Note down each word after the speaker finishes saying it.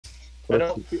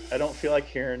I don't feel like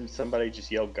hearing somebody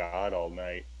just yell God all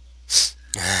night.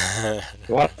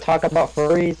 You want to talk about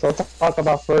furries? Let's talk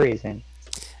about furries then.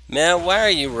 Man, why are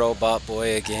you Robot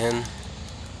Boy again?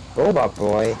 Robot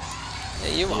Boy.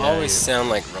 Yeah, you Yeah, always sound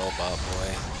like Robot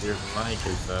Boy. your mic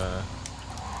is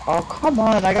Oh, come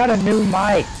on, I got a new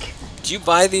mic. Do you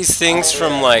buy these things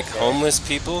from, like, homeless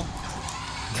people?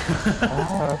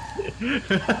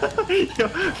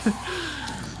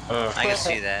 I can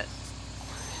see that.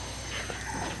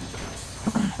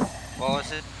 What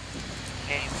was it?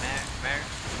 Hey, Mare?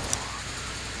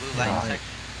 Blue light section.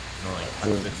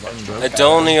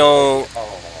 Adonio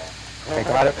I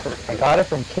got it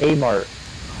from Kmart.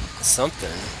 something.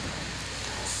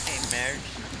 Hey, Mare.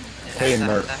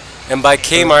 Kmart. And by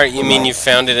Kmart, you mean you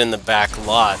found it in the back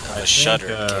lot of a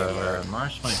shuttered Kmart.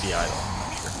 Mosh might be idle,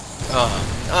 I'm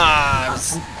not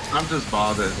sure. I'm just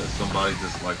bothered that somebody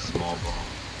just likes small ball.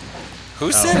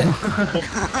 Who said it?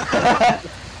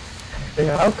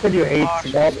 How could you hate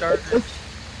Mosh, Small start. Ball?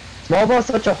 Small Ball is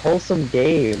such a wholesome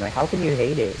game. Like, how can you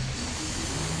hate it?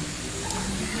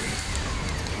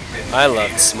 I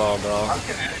loved Small Brawl. How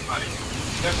can anybody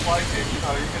dislike it? You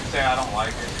know, you can say I don't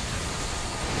like it.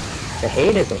 The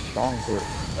hate is a strong word.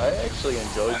 I actually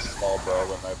enjoyed Small Brawl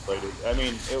when I played it. I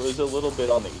mean, it was a little bit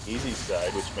on the easy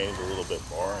side, which made it a little bit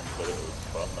boring, but it was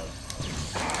fun.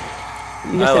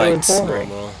 You I said it liked was Small boring.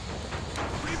 Brawl.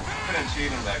 You couldn't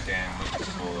cheat in that game, which was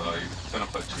cool though. You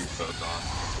couldn't put cheat codes on.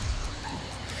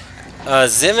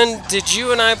 Zivin, did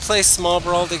you and I play Small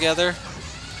Brawl together?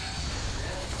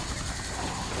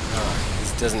 Oh,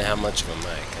 he doesn't have much of a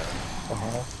mic,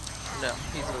 huh? No,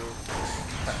 he's a...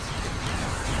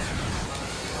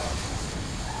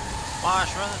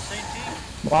 Mosh, run the same team?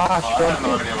 Wash, I have no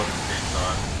idea what the teams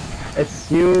are.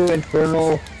 it's you,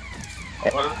 Infernal.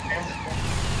 What are the teams?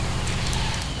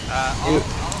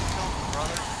 All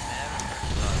brothers and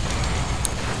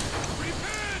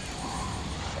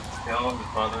Kill his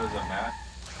brothers and Matt.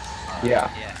 Yeah.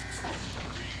 Yeah.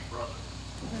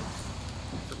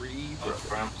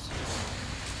 Friends.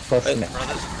 Plus Wait. Matt.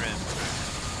 Brothers Grimm.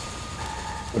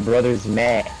 The brothers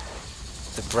Matt.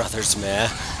 The brothers, man.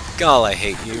 God, I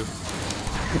hate you.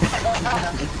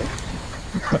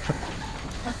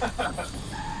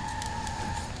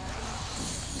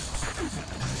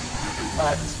 I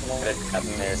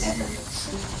miss.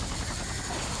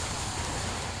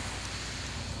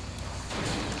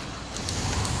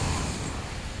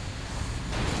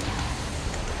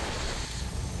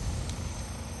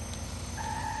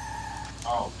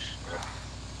 Oh shit.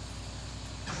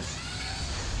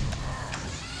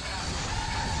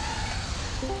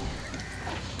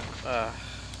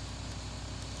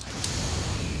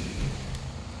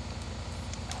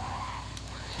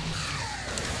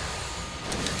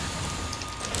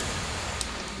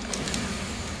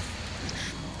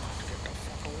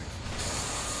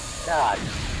 God.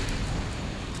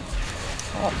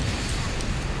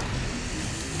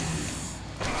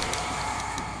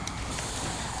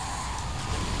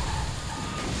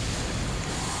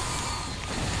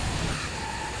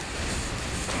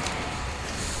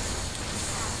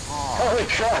 Holy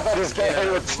crap, I just got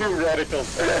hit with 2 reticles.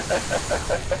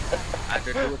 I had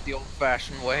to do it the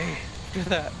old-fashioned way. Do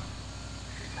that.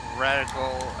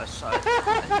 Radical aside.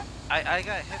 I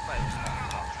got hit by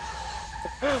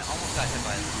I almost got hit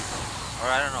by or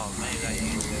I don't know, maybe I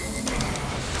used it.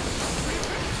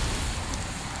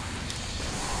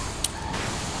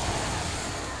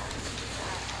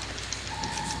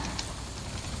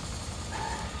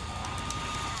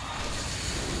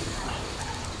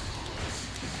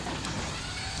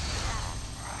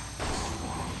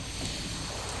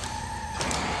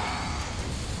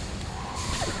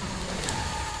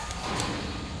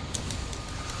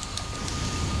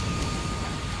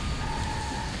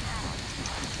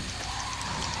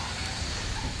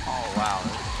 Oh wow.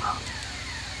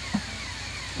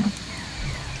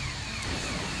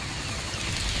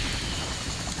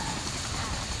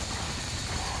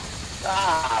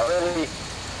 Ah, really?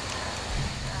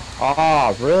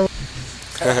 Ah, really?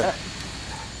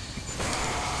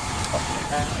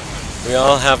 We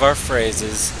all have our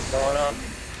phrases. Going on?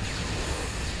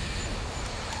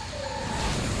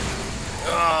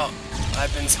 Oh,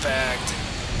 I've been spagged.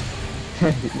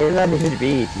 What does that even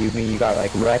be? Do you mean you got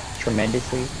like wrecked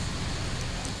tremendously?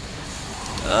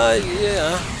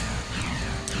 Yeah.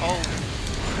 Oh.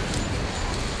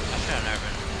 I should have never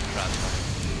been crossfire.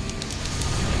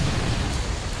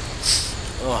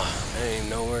 Oh, I didn't even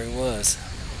know where he was.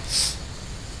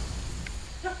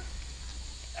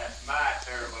 That's my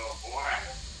turbo, boy.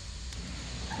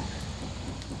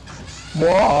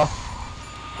 Whoa!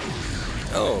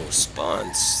 Oh,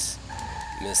 spawns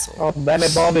missile. Oh, baby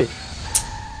Bobby.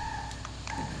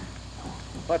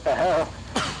 What the hell?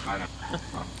 I know.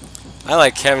 I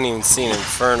like haven't even seen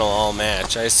Infernal all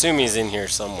match. I assume he's in here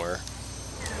somewhere.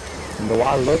 Do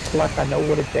I look like I know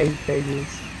what a JJ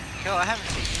is? Kill, I haven't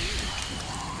seen you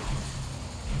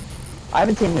either. I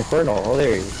haven't seen Infernal. Oh,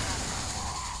 there he is.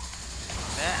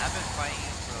 Man, I've been fighting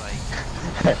you for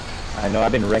like... I know,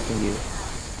 I've been wrecking you.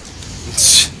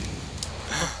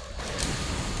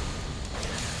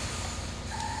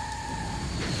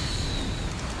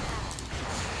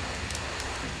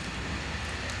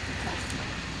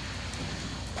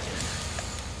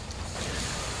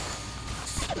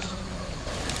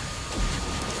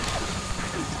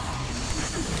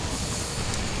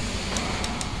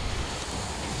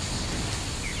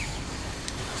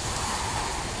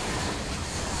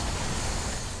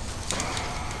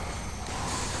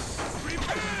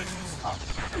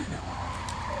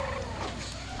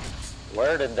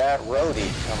 Where did that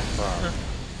roadie come from?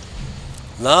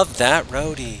 Love that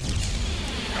roadie.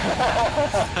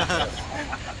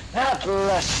 That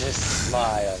luscious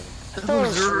smile,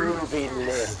 those ruby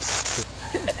lips,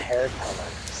 and hair color,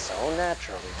 so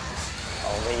natural.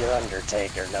 Only your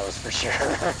Undertaker knows for sure.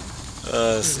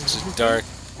 Such a dark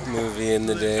movie in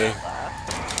the day.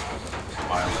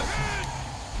 Violet.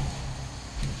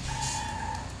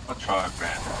 I'll try it,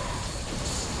 man.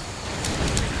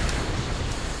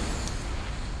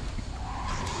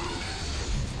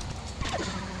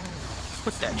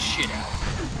 Put that shit out.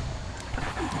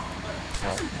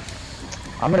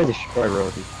 I'm gonna destroy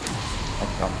Roadie. I'm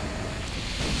coming.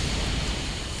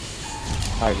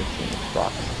 I just seen this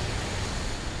box.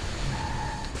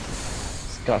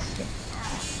 Disgusting.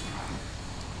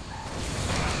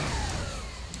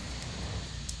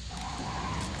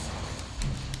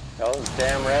 Those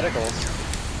damn reticles.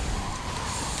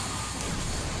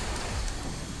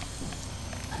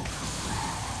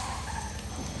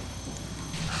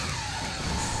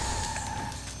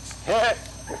 Hit!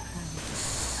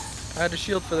 I had a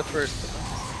shield for the first.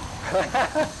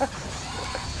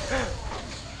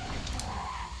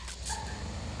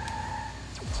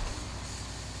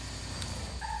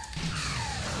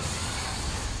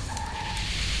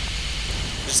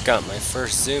 Just got my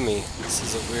first Zoomy. This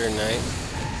is a weird night.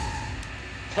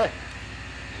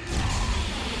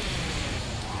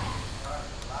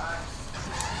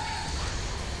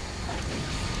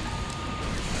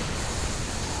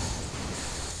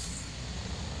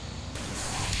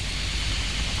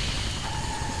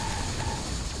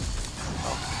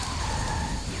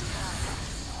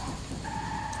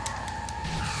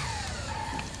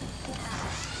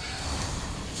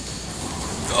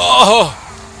 Oh!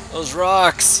 Those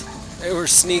rocks! They were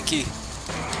sneaky.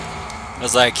 I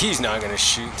was like, he's not gonna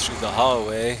shoot through the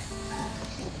hallway.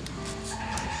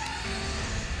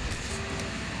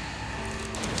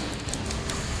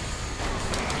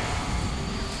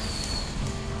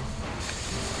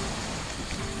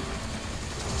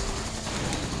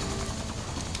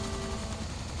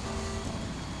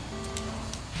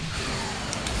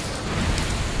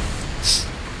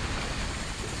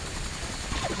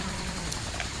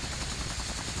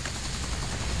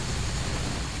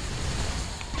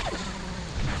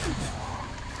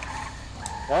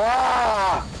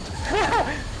 Ah!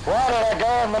 Why did I go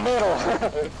in the middle?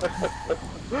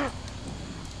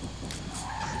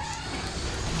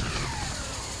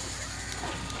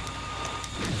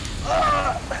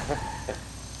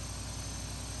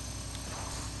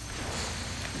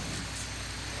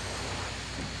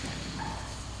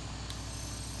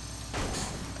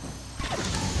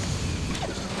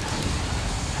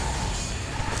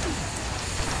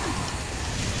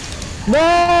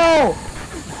 No!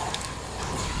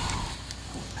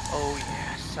 Oh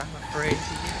yes, I'm afraid.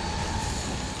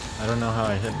 I don't know how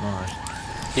I hit Mosh.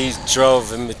 He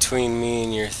drove in between me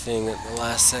and your thing at the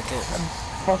last second.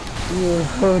 Fuck you,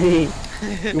 Roadie.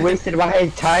 You wasted my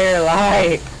entire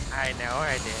life. I know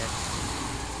I did.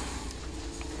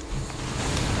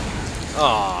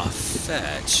 Aw,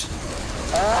 fetch.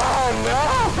 Oh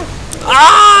no!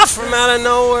 Ah! From out of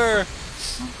nowhere!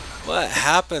 What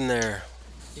happened there?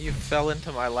 You fell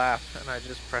into my lap, and I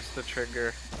just pressed the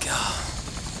trigger. God,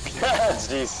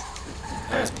 Jeez.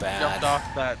 that was Jumped bad. off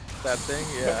that thing,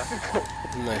 yeah.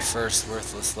 My first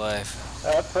worthless life.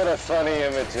 That put a funny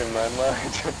image in my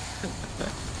mind.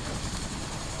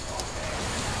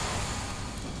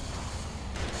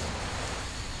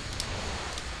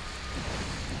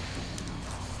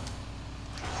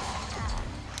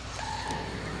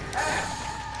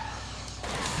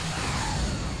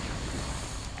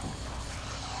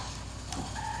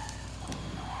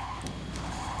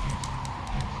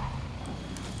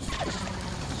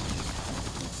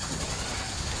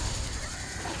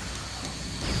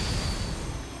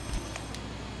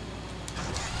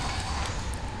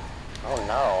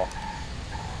 know.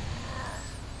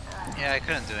 Yeah, I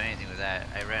couldn't do anything with that.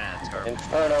 I ran out of turbo.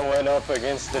 Infernal went up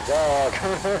against the dog.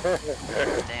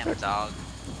 Damn dog.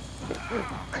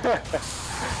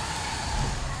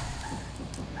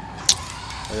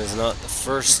 That is not the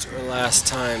first or last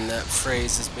time that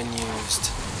phrase has been used.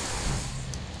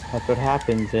 That's what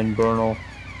happens in Infernal.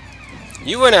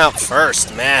 You went out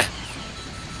first, meh.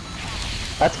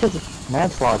 That's because it's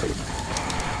manslaughter.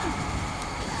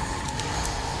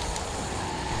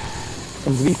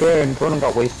 And to be fair, Infernal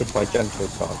got wasted by Gentle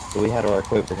Dog, so we had our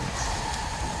equivalents.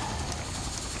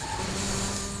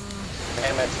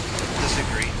 Damn it.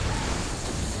 Disagree.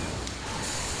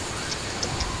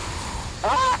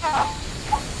 Ah!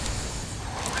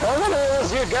 How many of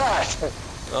those you got?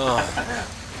 Oh.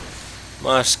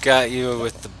 Mosh got you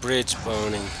with the bridge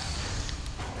boning.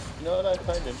 You know what I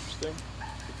find interesting?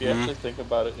 If you actually think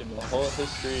about it, in the whole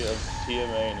history of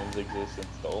TMA and its existence,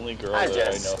 the only girl I that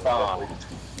just I know spawned.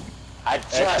 I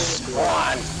just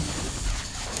spawned.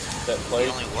 that played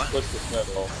only what? Twisted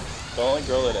Metal, the only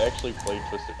girl that actually played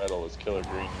Twisted Metal was Killer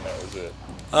Green, and that was it.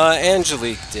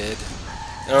 Angelique did.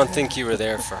 I don't think you were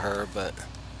there for her, but...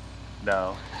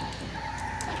 No.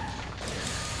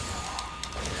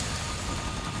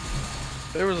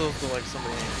 There was also like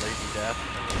somebody named Lady Death,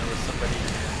 and then there was somebody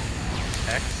named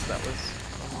X that was.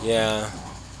 Yeah.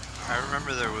 I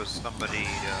remember there was somebody,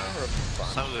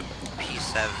 some of the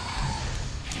P7.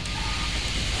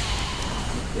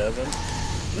 7?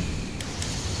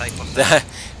 Cycle 7. That,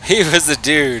 he was a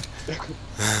dude.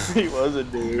 He was a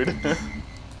dude. He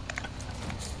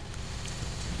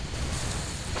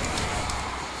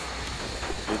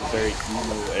was very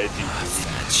emo, edgy.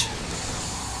 Fetch.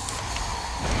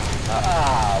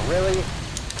 Ah, really?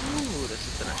 Ooh, this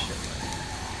is gonna shit.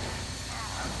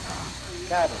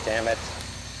 God damn it.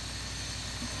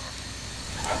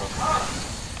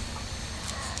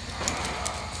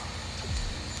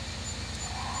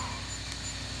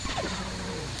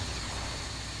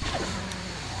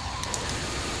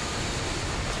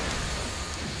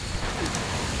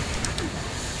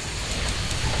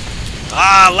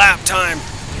 Ah, lap time!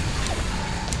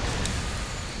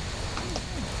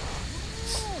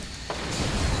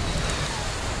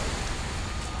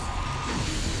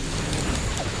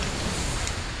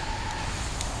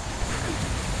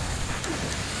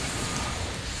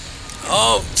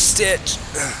 Oh, Stitch!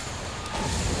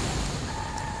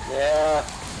 Yeah.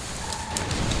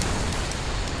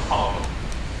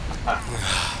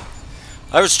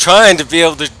 I was trying to be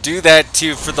able to do that to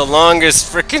you for the longest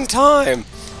frickin' time.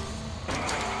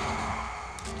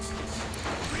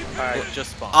 I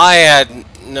just spawned. I had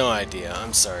no idea.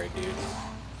 I'm sorry, dude.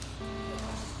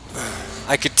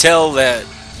 I could tell that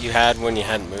you had when you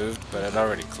hadn't moved, but I'd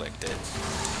already clicked it.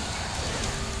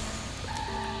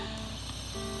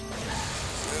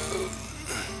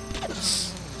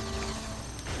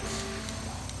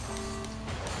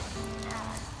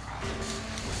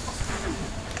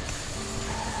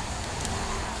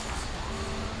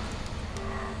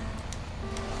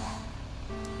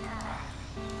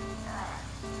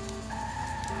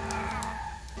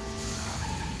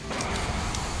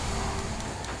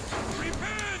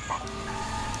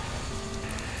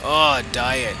 Oh,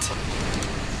 diet.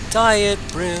 Diet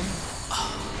brim.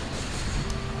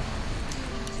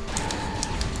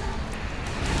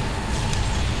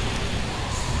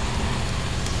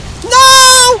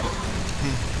 No!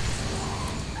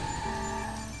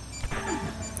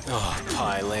 Oh,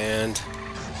 Pie Land.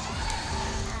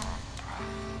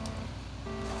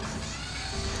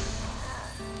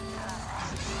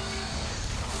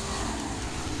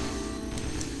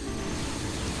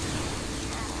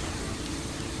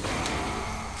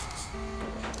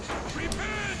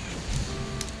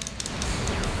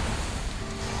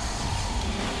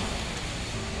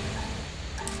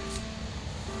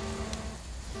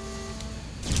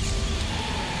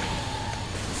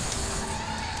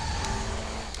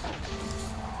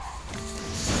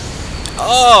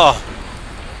 Oh!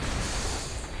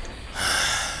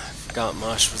 Forgot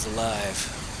Mosh was alive.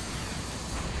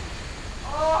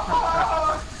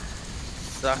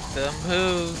 Suck them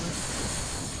who?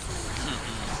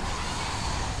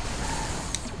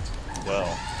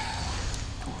 Well.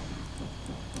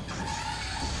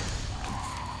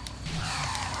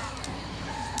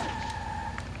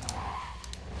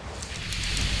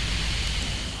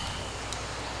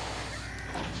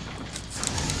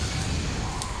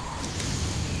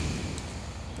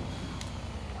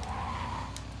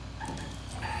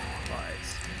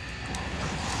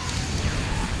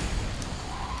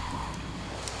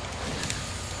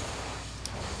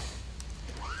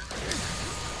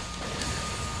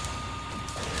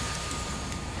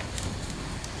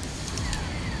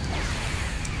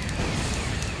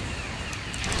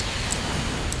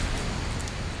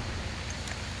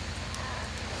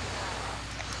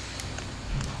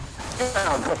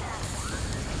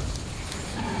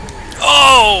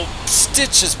 Oh!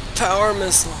 Stitch's power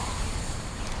missile.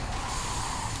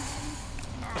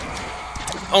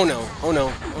 Oh no, oh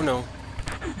no, oh no.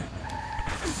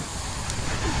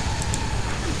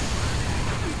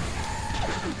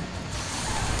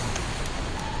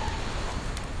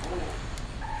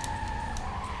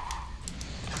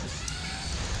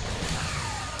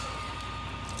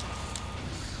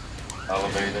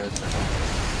 Elevated.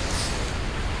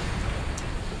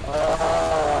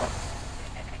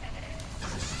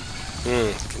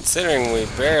 Considering we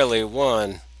barely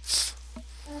won.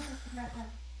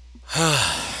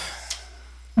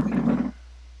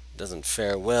 Doesn't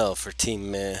fare well for Team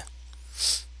Meh.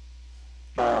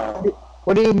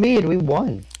 What do you mean? We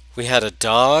won. We had a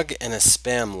dog and a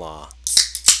spam law.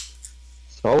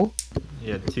 So?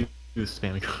 Yeah, two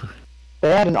spam cards. They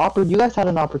had an you guys had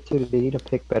an opportunity to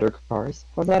pick better cars.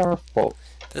 Was that our fault?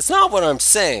 That's not what I'm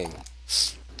saying.